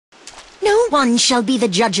one shall be the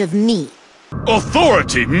judge of me.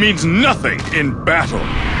 Authority means nothing in battle.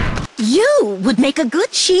 You would make a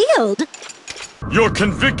good shield. Your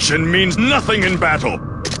conviction means nothing in battle.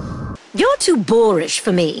 You're too boorish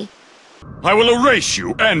for me. I will erase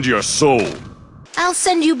you and your soul. I'll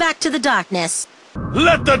send you back to the darkness.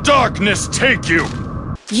 Let the darkness take you.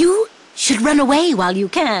 You should run away while you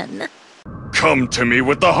can. Come to me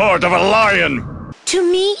with the heart of a lion.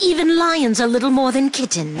 To me, even lions are little more than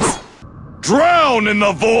kittens. Drown in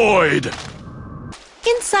the void.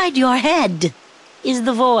 Inside your head is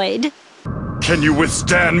the void. Can you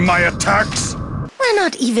withstand my attacks? We're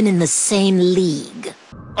not even in the same league.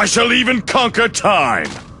 I shall even conquer time.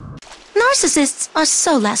 Narcissists are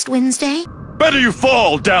so last Wednesday. Better you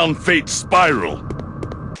fall down fate's spiral.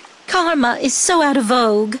 Karma is so out of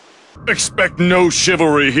vogue. Expect no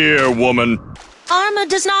chivalry here, woman. Armor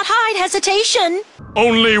does not hide hesitation.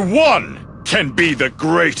 Only one can be the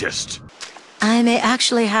greatest. I may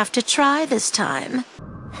actually have to try this time.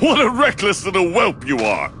 What a reckless little whelp you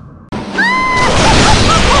are.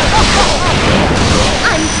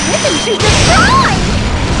 I'm driven to destroy!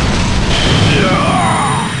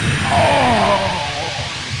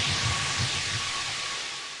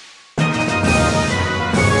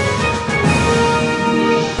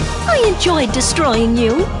 I enjoyed destroying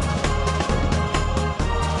you.